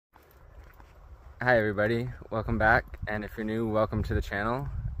Hi everybody, welcome back, and if you're new, welcome to the channel.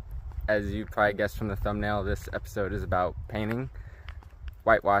 As you probably guessed from the thumbnail, this episode is about painting,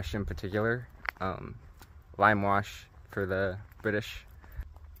 whitewash in particular, lime wash for the British.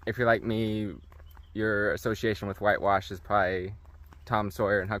 If you're like me, your association with whitewash is probably Tom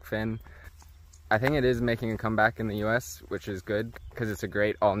Sawyer and Huck Finn. I think it is making a comeback in the US, which is good because it's a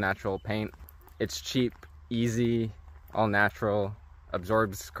great all-natural paint. It's cheap, easy, all-natural,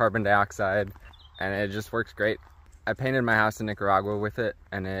 absorbs carbon dioxide, and it just works great. I painted my house in Nicaragua with it,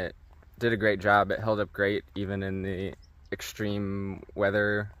 and it did a great job. It held up great even in the extreme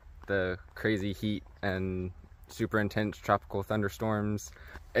weather, the crazy heat and super intense tropical thunderstorms.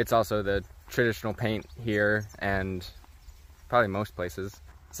 It's also the traditional paint here and probably most places.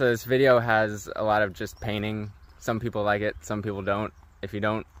 So this video has a lot of just painting. Some people like it, some people don't. If you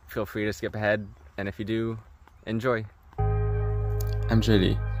don't, feel free to skip ahead, and if you do, enjoy. I'm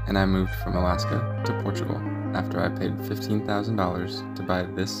JD, and I moved from Alaska to Portugal after I paid $15,000 to buy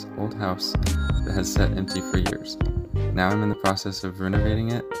this old house that has sat empty for years. Now I'm in the process of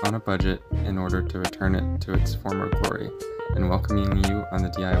renovating it on a budget in order to return it to its former glory, and welcoming you on the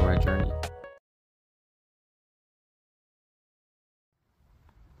DIY journey.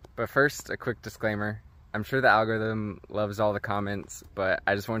 But first, a quick disclaimer. I'm sure the algorithm loves all the comments, but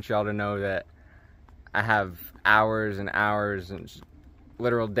I just want you all to know that I have hours and hours and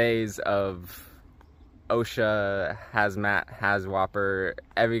literal days of OSHA, hazmat, hazwhopper,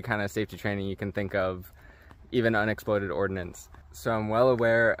 every kind of safety training you can think of, even unexploded ordnance. So I'm well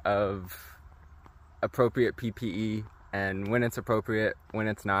aware of appropriate PPE and when it's appropriate, when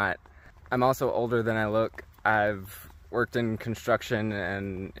it's not. I'm also older than I look. I've worked in construction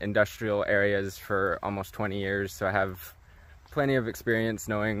and industrial areas for almost 20 years, so I have plenty of experience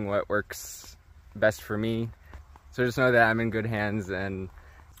knowing what works best for me. So just know that I'm in good hands, and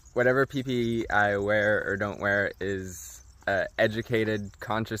whatever PPE I wear or don't wear is an educated,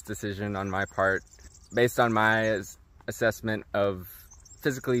 conscious decision on my part based on my assessment of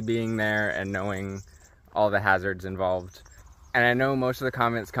physically being there and knowing all the hazards involved. And I know most of the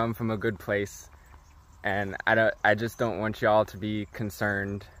comments come from a good place, and I just don't want y'all to be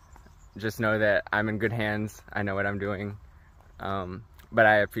concerned. Just know that I'm in good hands. I know what I'm doing, but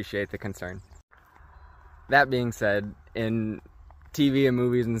I appreciate the concern. That being said, in TV and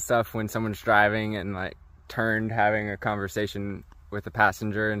movies and stuff, when someone's driving and like turned having a conversation with a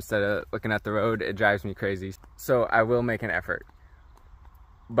passenger instead of looking at the road, it drives me crazy. So I will make an effort,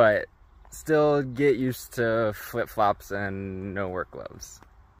 but still get used to flip-flops and no work gloves.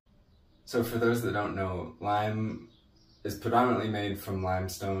 So for those that don't know, lime is predominantly made from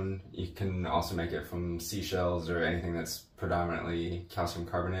limestone. You can also make it from seashells or anything that's predominantly calcium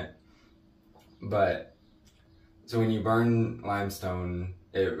carbonate. So when you burn limestone,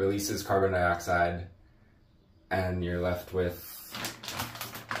 it releases carbon dioxide and you're left with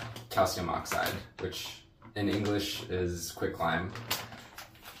calcium oxide, which in English is quicklime.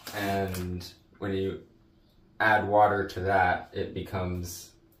 And when you add water to that, it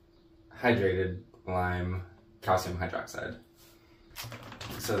becomes hydrated lime calcium hydroxide.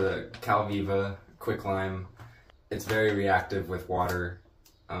 So the Calviva quicklime, it's very reactive with water.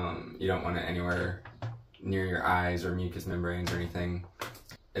 You don't want it anywhere near your eyes or mucous membranes or anything.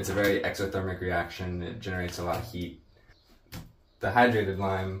 It's a very exothermic reaction. It generates a lot of heat. The hydrated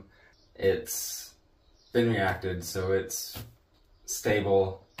lime, it's been reacted, so it's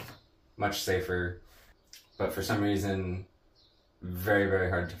stable, much safer, but for some reason very, very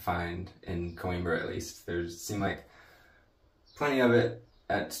hard to find in Coimbra, at least. There seem like plenty of it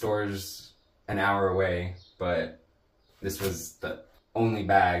at stores an hour away, but this was the only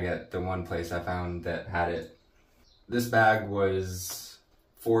bag at the one place I found that had it. This bag was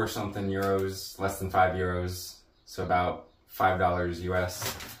 4 something euros, less than 5 euros, so about $5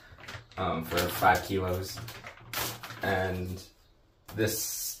 US for 5 kilos. And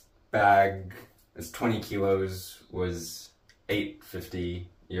this bag is 20 kilos, was 8.50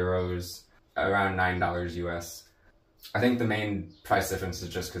 euros, around $9 US. I think the main price difference is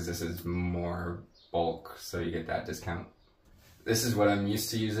just because this is more bulk, so you get that discount. This is what I'm used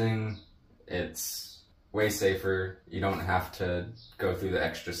to using. It's way safer. You don't have to go through the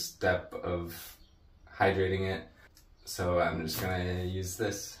extra step of hydrating it. So I'm just gonna use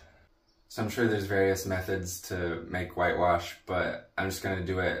this. So I'm sure there's various methods to make whitewash, but I'm just gonna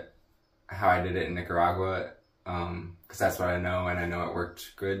do it how I did it in Nicaragua, because that's what I know, and I know it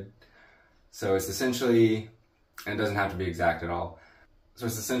worked good. So it's essentially, and it doesn't have to be exact at all. So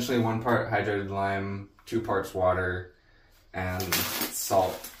it's essentially 1 part hydrated lime, 2 parts water, and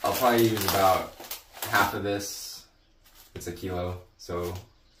salt. I'll probably use about half of this. It's a kilo, so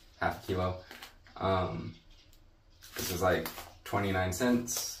half a kilo. This was like 29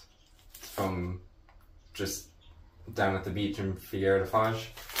 cents from just down at the beach in Figueira de Foz.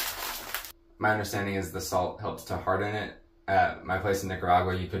 My understanding is the salt helps to harden it. At my place in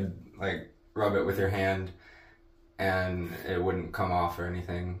Nicaragua, you could like rub it with your hand and it wouldn't come off or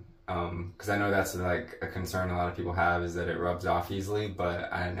anything. Because I know that's like a concern a lot of people have, is that it rubs off easily,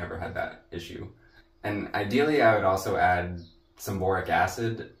 but I never had that issue. And ideally I would also add some boric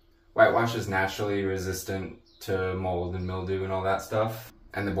acid. Whitewash is naturally resistant to mold and mildew and all that stuff,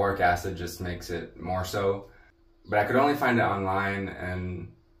 and the boric acid just makes it more so. But I could only find it online,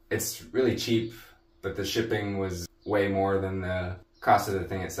 and it's really cheap, but the shipping was way more than the cost of the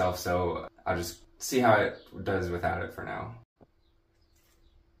thing itself, so I'll just see how it does without it for now.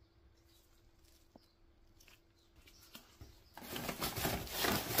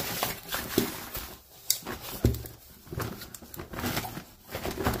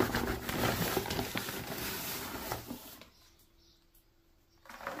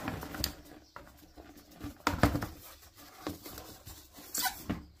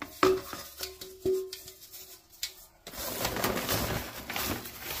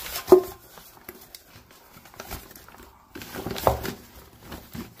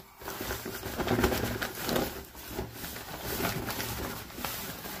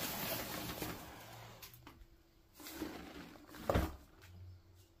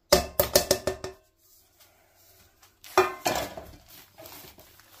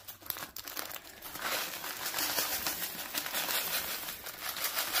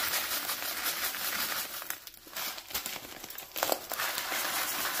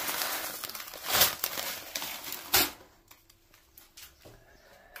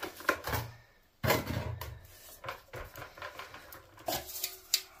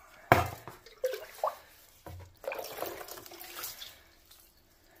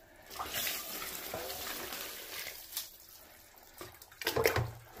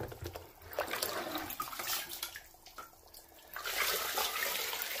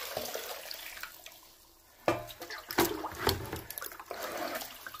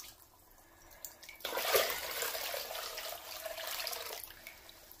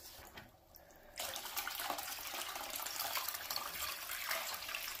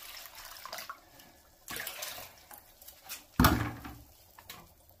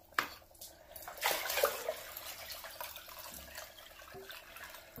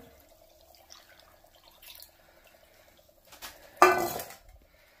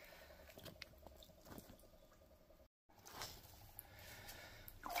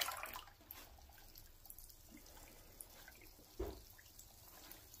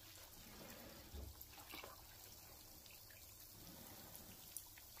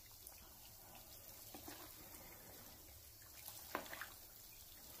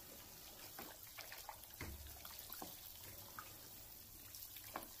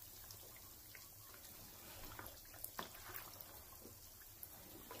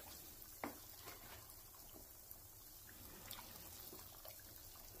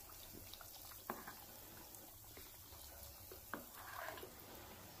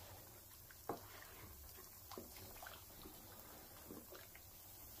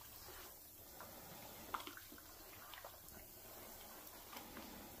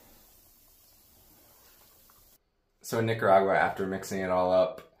 So in Nicaragua, after mixing it all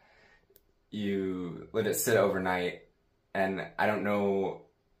up, you let it sit overnight, and I don't know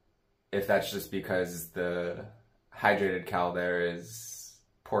if that's just because the hydrated cal there is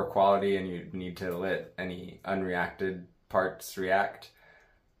poor quality and you need to let any unreacted parts react,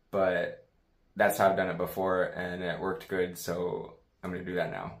 but that's how I've done it before and it worked good, so I'm gonna do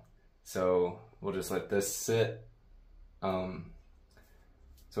that now. So we'll just let this sit. So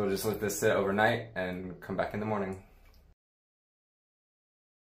we'll just let this sit overnight and come back in the morning.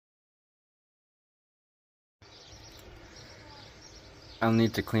 I'll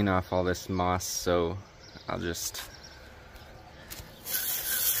need to clean off all this moss, so I'll just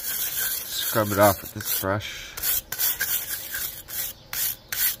scrub it off with this brush.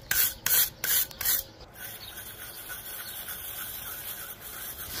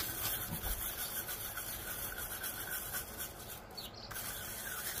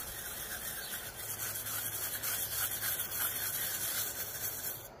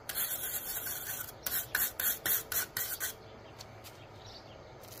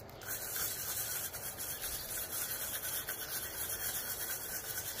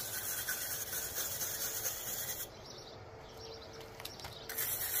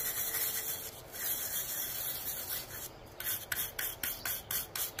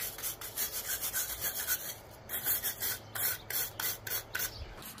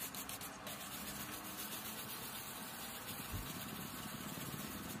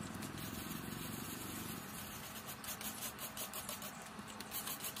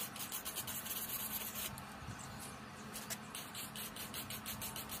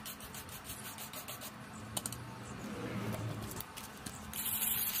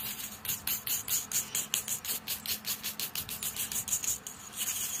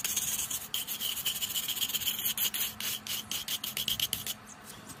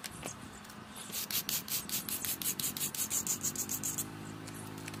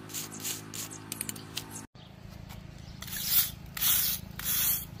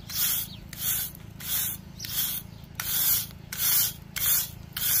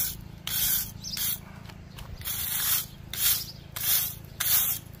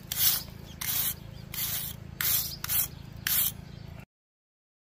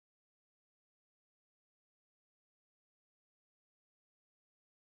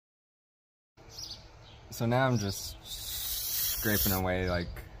 So now I'm just scraping away like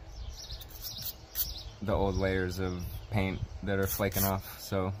the old layers of paint that are flaking off,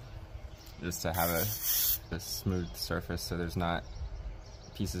 so just to have a smooth surface so there's not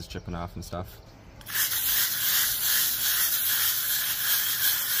pieces chipping off and stuff.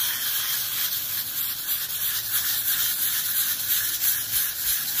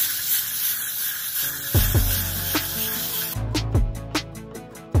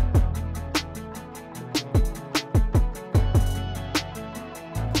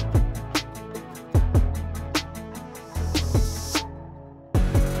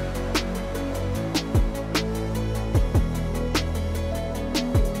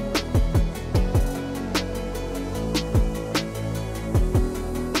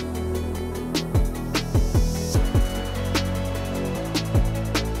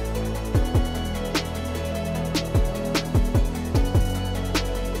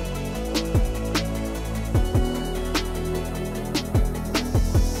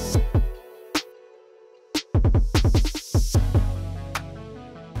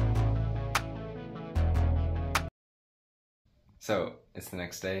 So it's the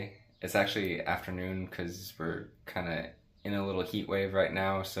next day. It's actually afternoon because we're kind of in a little heat wave right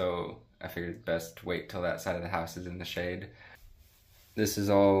now, so I figured it's best to wait till that side of the house is in the shade. This is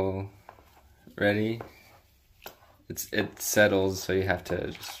all ready. It settles, so you have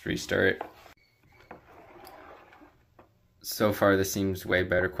to just restir it. So far this seems way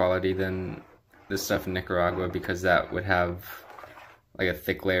better quality than the stuff in Nicaragua because that would have like a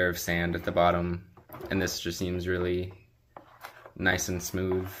thick layer of sand at the bottom, and this just seems really nice and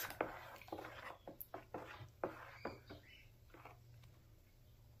smooth.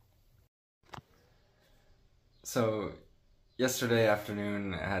 So yesterday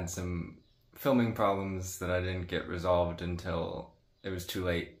afternoon I had some filming problems that I didn't get resolved until it was too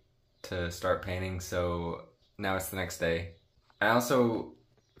late to start painting, so now it's the next day. I also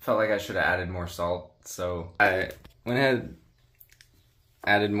felt like I should have added more salt, so I went ahead,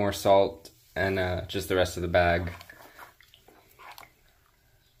 added more salt and just the rest of the bag.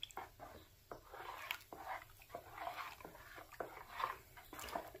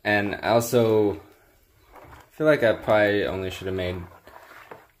 And I also feel like I probably only should have made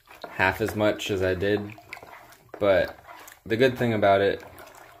half as much as I did, but the good thing about it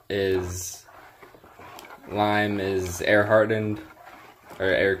is lime is air hardened or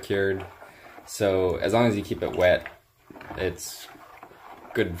air cured, so as long as you keep it wet, it's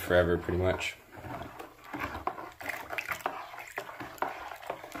good forever pretty much.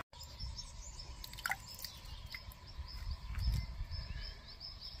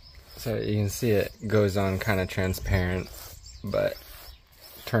 So you can see it goes on kind of transparent, but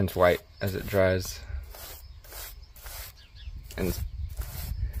turns white as it dries. And it's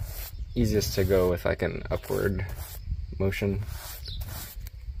easiest to go with like an upward motion.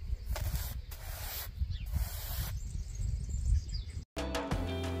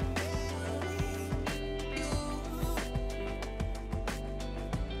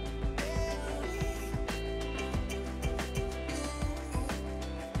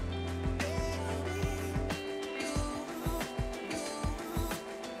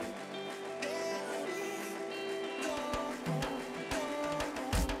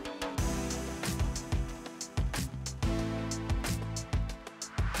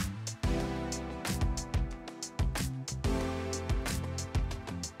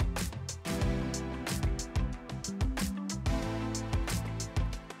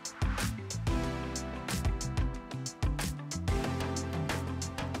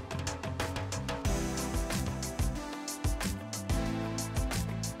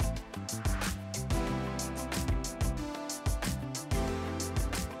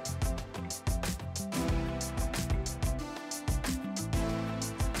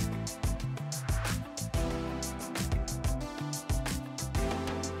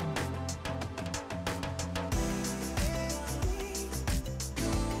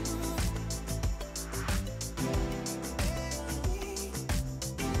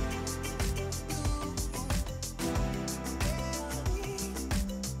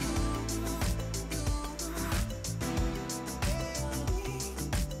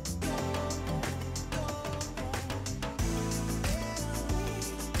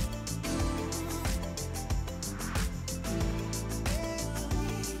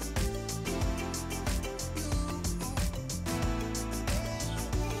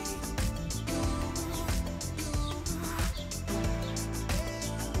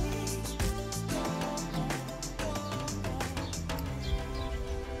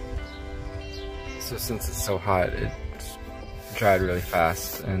 So since it's so hot, it dried really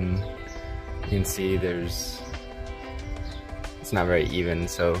fast, and You can see it's not very even,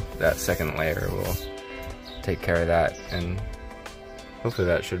 so that second layer will take care of that, and hopefully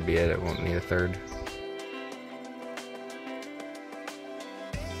that should be it. It won't need a third.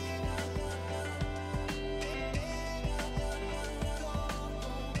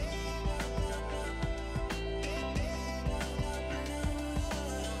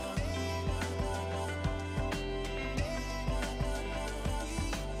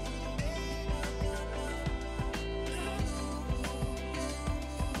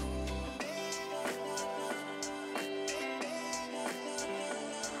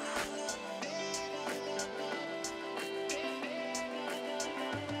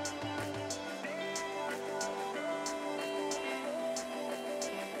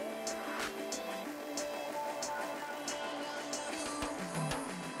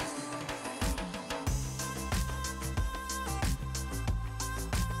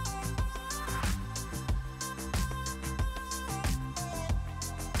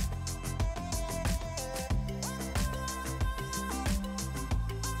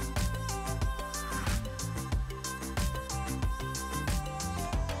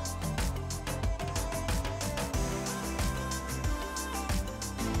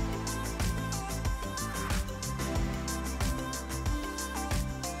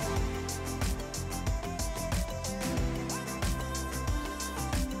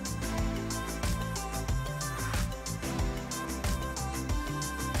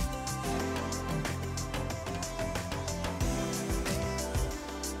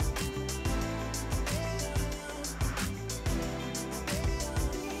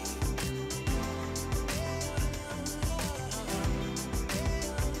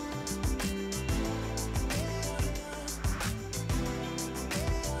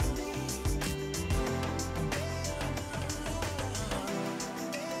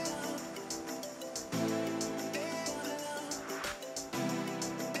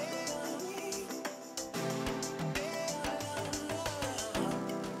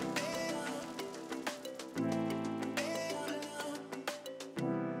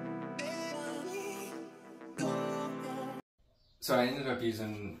 So I ended up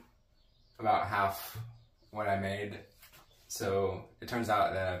using about half what I made. So it turns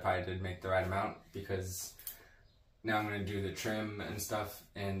out that I probably did make the right amount, because now I'm going to do the trim and stuff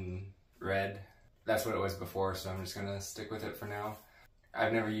in red. That's what it was before, so I'm just going to stick with it for now.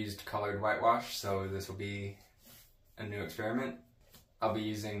 I've never used colored whitewash, so this will be a new experiment. I'll be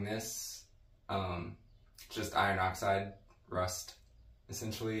using this, just iron oxide rust,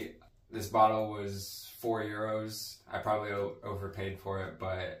 essentially. This bottle was €4. I probably overpaid for it,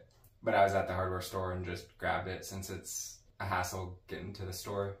 but I was at the hardware store and just grabbed it since it's a hassle getting to the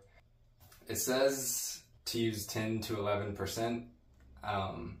store. It says to use 10 to 11%.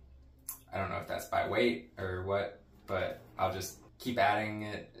 I don't know if that's by weight or what, but I'll just keep adding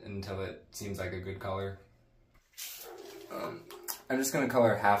it until it seems like a good color. I'm just going to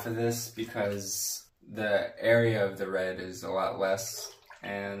color half of this because the area of the red is a lot less,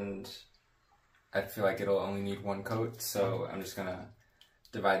 and I feel like it'll only need one coat, so I'm just going to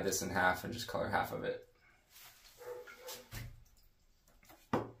divide this in half and just color half of it.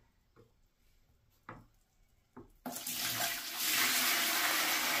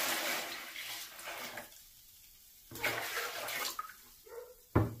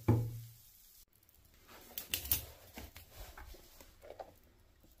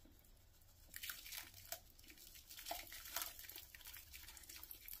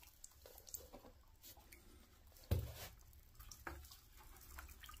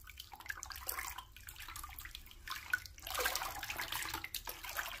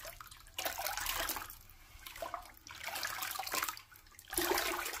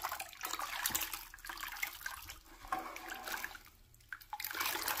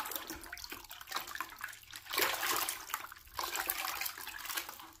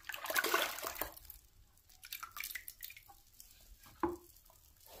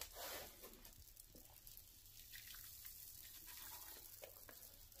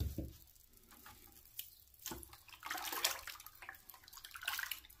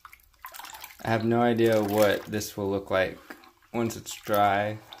 I have no idea what this will look like once it's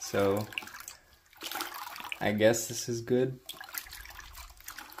dry, so I guess this is good.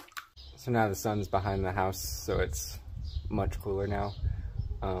 So now the sun's behind the house, so it's much cooler now.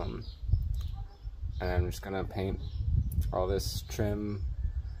 And I'm just gonna paint all this trim,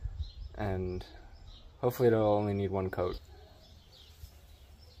 and hopefully it'll only need one coat.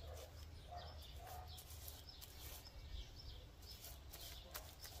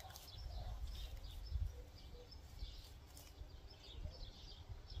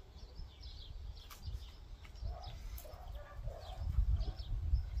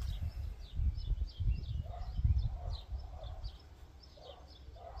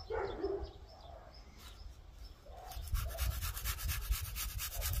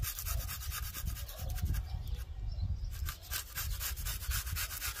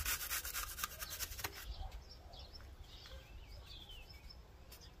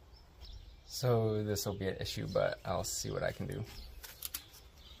 So this will be an issue, but I'll see what I can do.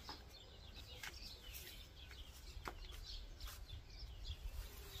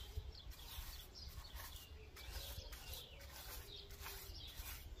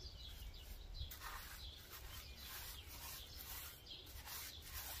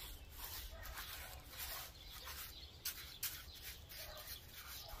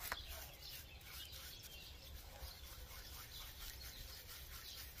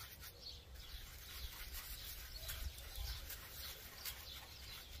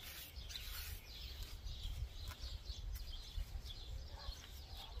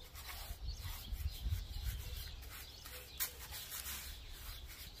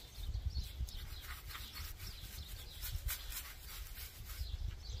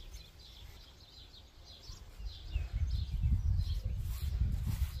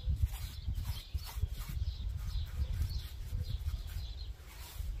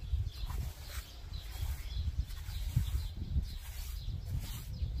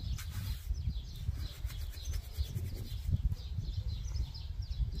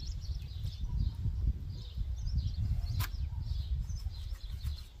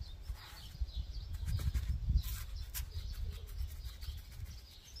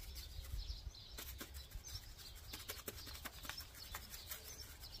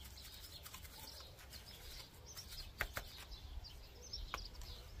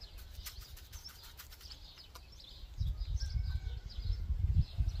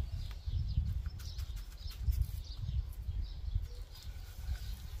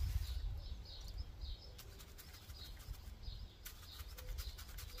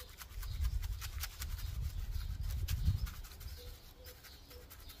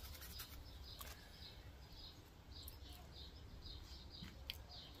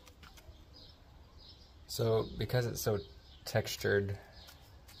 So because it's so textured, it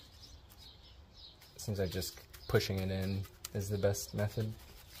seems like just pushing it in is the best method.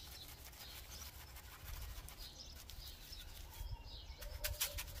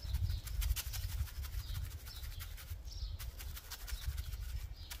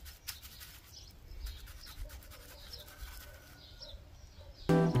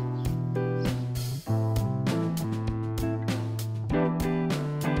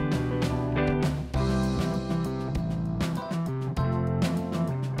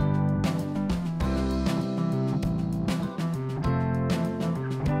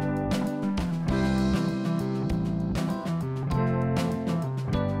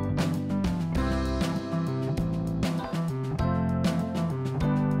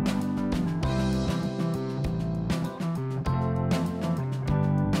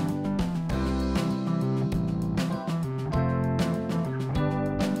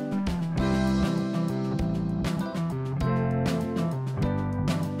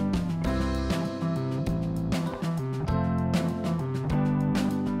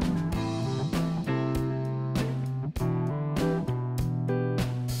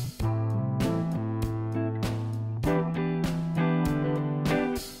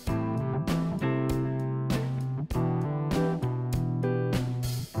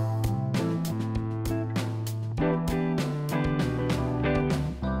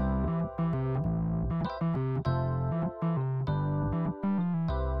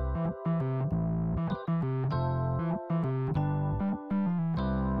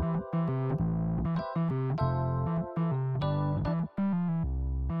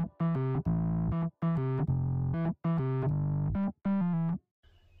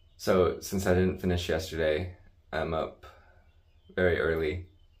 So since I didn't finish yesterday, I'm up very early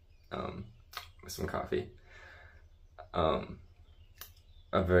with some coffee. Up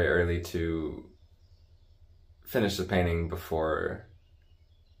very early to finish the painting before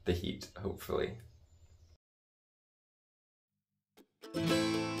the heat, hopefully.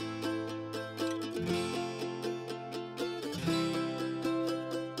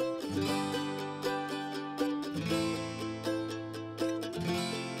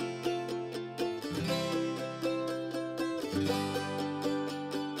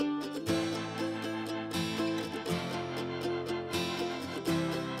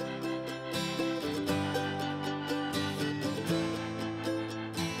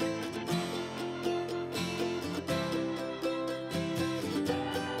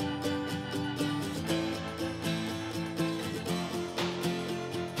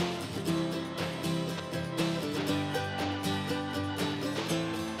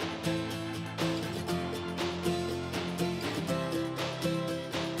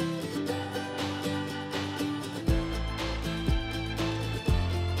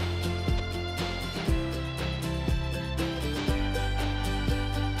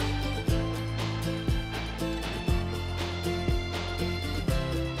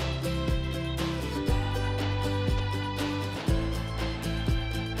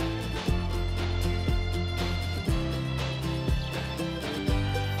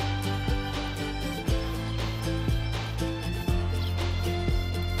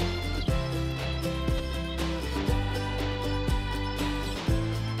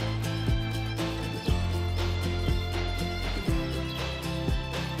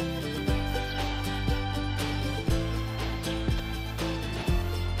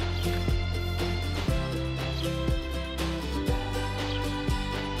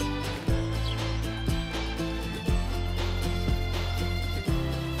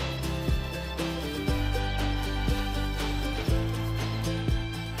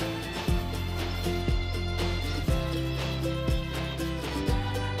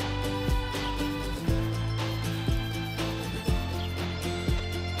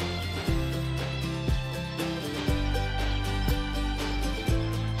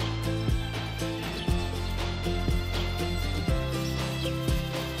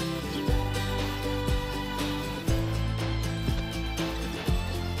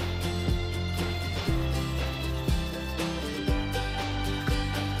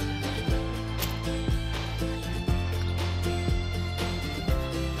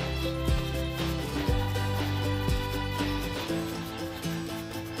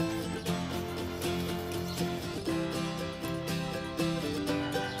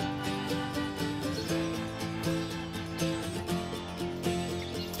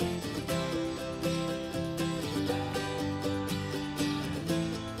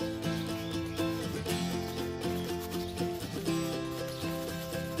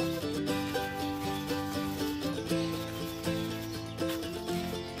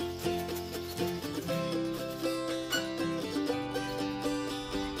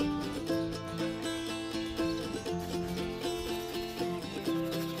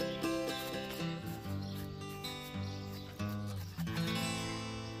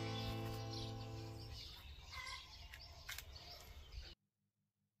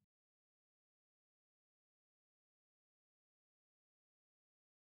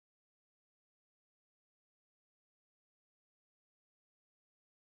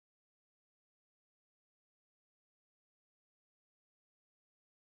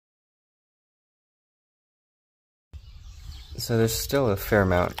 So there's still a fair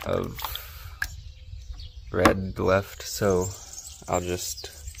amount of red left, so I'll just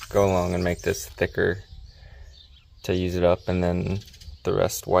go along and make this thicker to use it up, and then the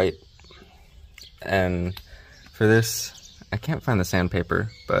rest white. And for this, I can't find the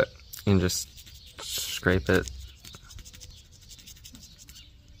sandpaper, but you can just scrape it,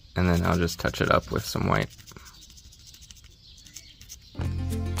 and then I'll just touch it up with some white.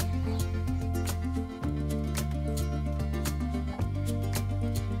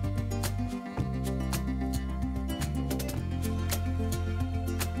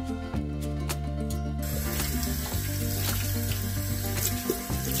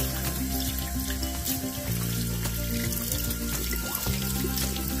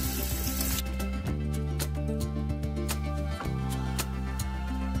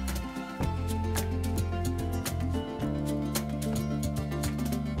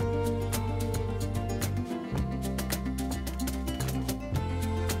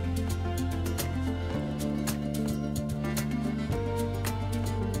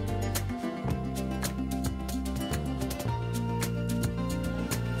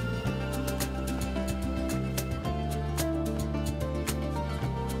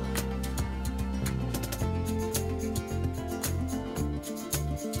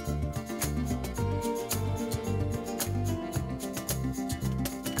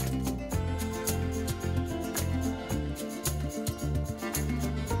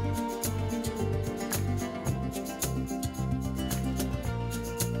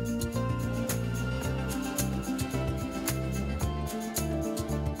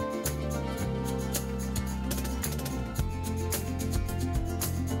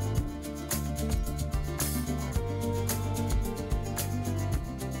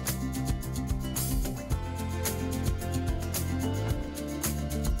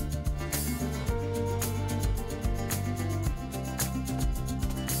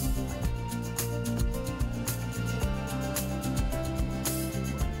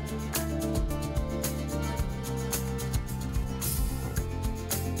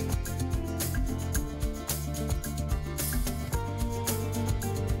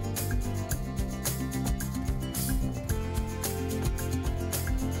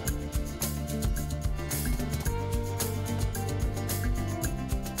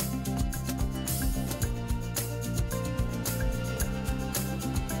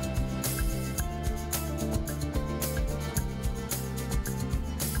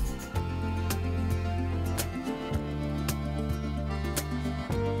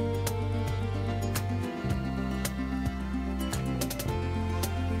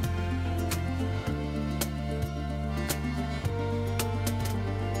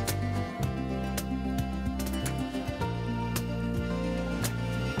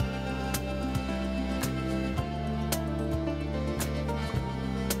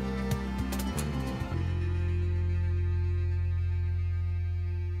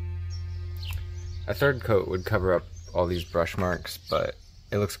 A third coat would cover up all these brush marks, but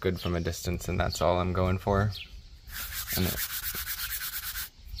it looks good from a distance, and that's all I'm going for. And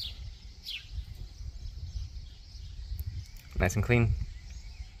nice and clean.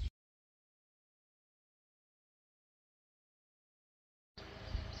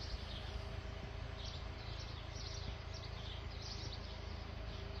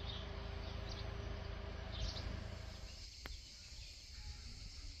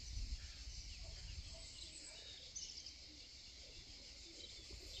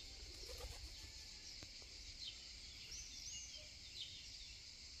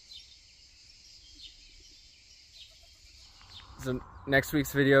 So next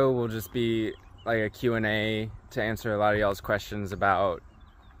week's video will just be like a Q&A to answer a lot of y'all's questions about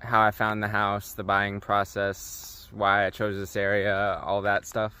how I found the house, the buying process, why I chose this area, all that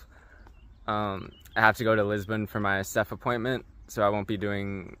stuff. I have to go to Lisbon for my SEF appointment, so I won't be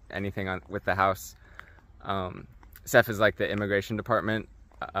doing anything with the house. SEF is like the immigration department.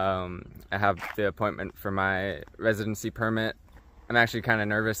 I have the appointment for my residency permit. I'm actually kind of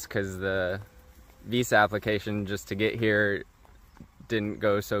nervous because the visa application just to get here didn't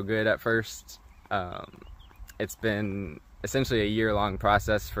go so good at first. It's been essentially a year-long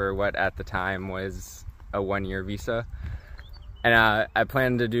process for what at the time was a one-year visa. And I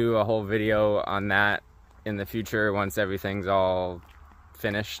plan to do a whole video on that in the future once everything's all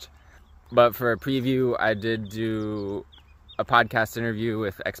finished. But for a preview, I did do a podcast interview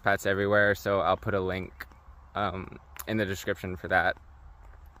with Expats Everywhere, so I'll put a link in the description for that,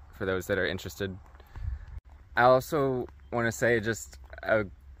 for those that are interested. I also want to say just a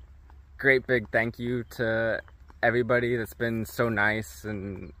great big thank you to everybody that's been so nice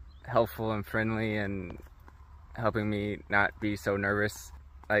and helpful and friendly and helping me not be so nervous.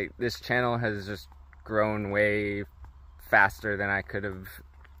 Like, this channel has just grown way faster than I could have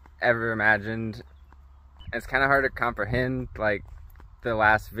ever imagined. It's kind of hard to comprehend. Like, the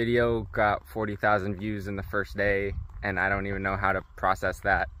last video got 40,000 views in the first day, and I don't even know how to process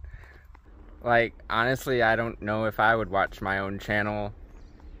that. Like, honestly, I don't know if I would watch my own channel.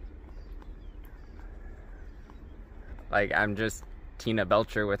 Like, I'm just Tina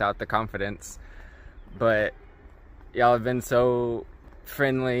Belcher without the confidence. But y'all have been so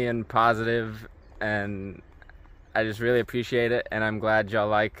friendly and positive, and I just really appreciate it, and I'm glad y'all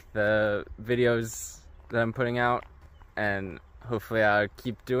like the videos that I'm putting out, and hopefully I'll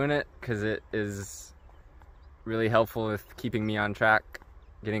keep doing it because it is really helpful with keeping me on track,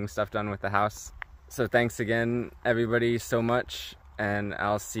 getting stuff done with the house. So thanks again, everybody, so much, and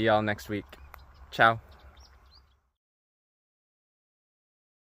I'll see y'all next week. Ciao.